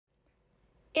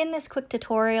In this quick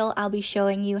tutorial, I'll be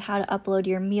showing you how to upload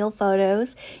your meal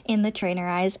photos in the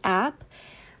Trainerize app.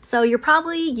 So you're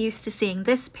probably used to seeing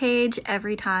this page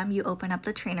every time you open up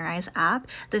the Trainerize app.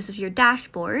 This is your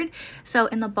dashboard. So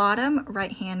in the bottom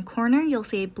right-hand corner, you'll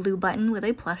see a blue button with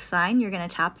a plus sign. You're going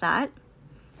to tap that.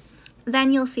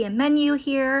 Then you'll see a menu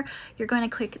here. You're going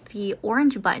to click the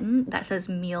orange button that says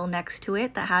meal next to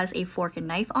it that has a fork and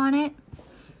knife on it.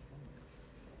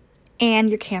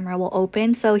 And your camera will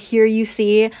open. So here you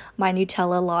see my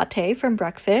Nutella latte from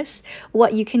breakfast.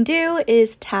 What you can do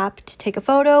is tap to take a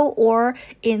photo, or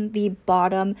in the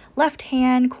bottom left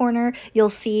hand corner you'll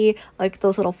see like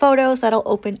those little photos that'll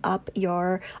open up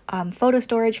your photo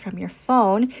storage from your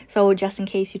phone. So just in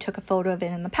case you took a photo of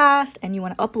it in the past and you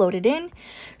want to upload it in.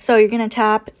 So you're going to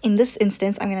tap, in this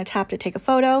instance I'm going to tap to take a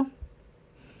photo.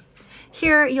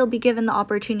 Here you'll be given the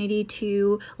opportunity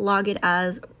to log it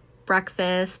as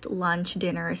breakfast, lunch,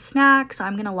 dinner, snack. So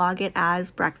I'm going to log it as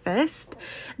breakfast.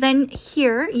 Then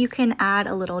here you can add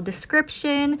a little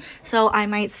description. So I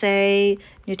might say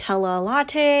Nutella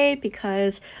latte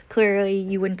because clearly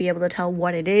you wouldn't be able to tell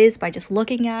what it is by just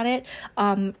looking at it.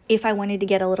 If I wanted to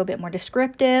get a little bit more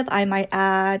descriptive, I might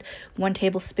add 1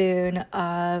 tablespoon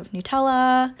of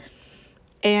Nutella,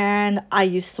 and I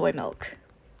use soy milk.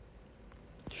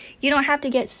 You don't have to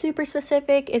get super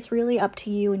specific. It's really up to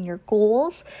you and your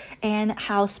goals and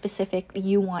how specific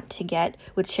you want to get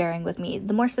with sharing with me.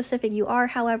 The more specific you are,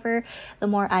 however, the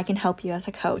more I can help you as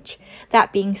a coach.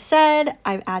 That being said,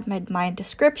 I've added my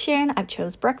description. I've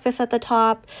chose breakfast at the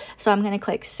top. So I'm going to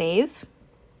click save.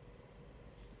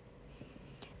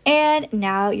 And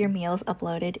now your meal is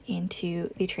uploaded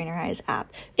into the Trainerize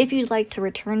app. If you'd like to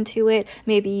return to it,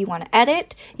 maybe you want to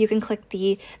edit, you can click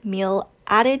the meal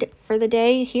added for the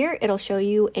day here. It'll show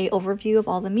you an overview of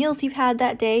all the meals you've had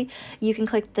that day. You can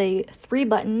click the 3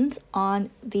 buttons on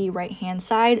the right hand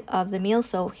side of the meal.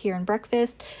 So here in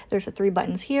breakfast, there's the 3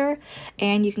 buttons here,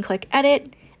 and you can click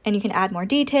edit. And you can add more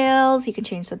details, you can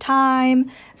change the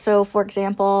time. So for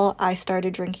example, I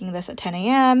started drinking this at 10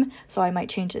 a.m. So I might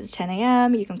change it to 10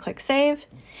 a.m. You can click save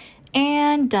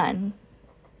and done.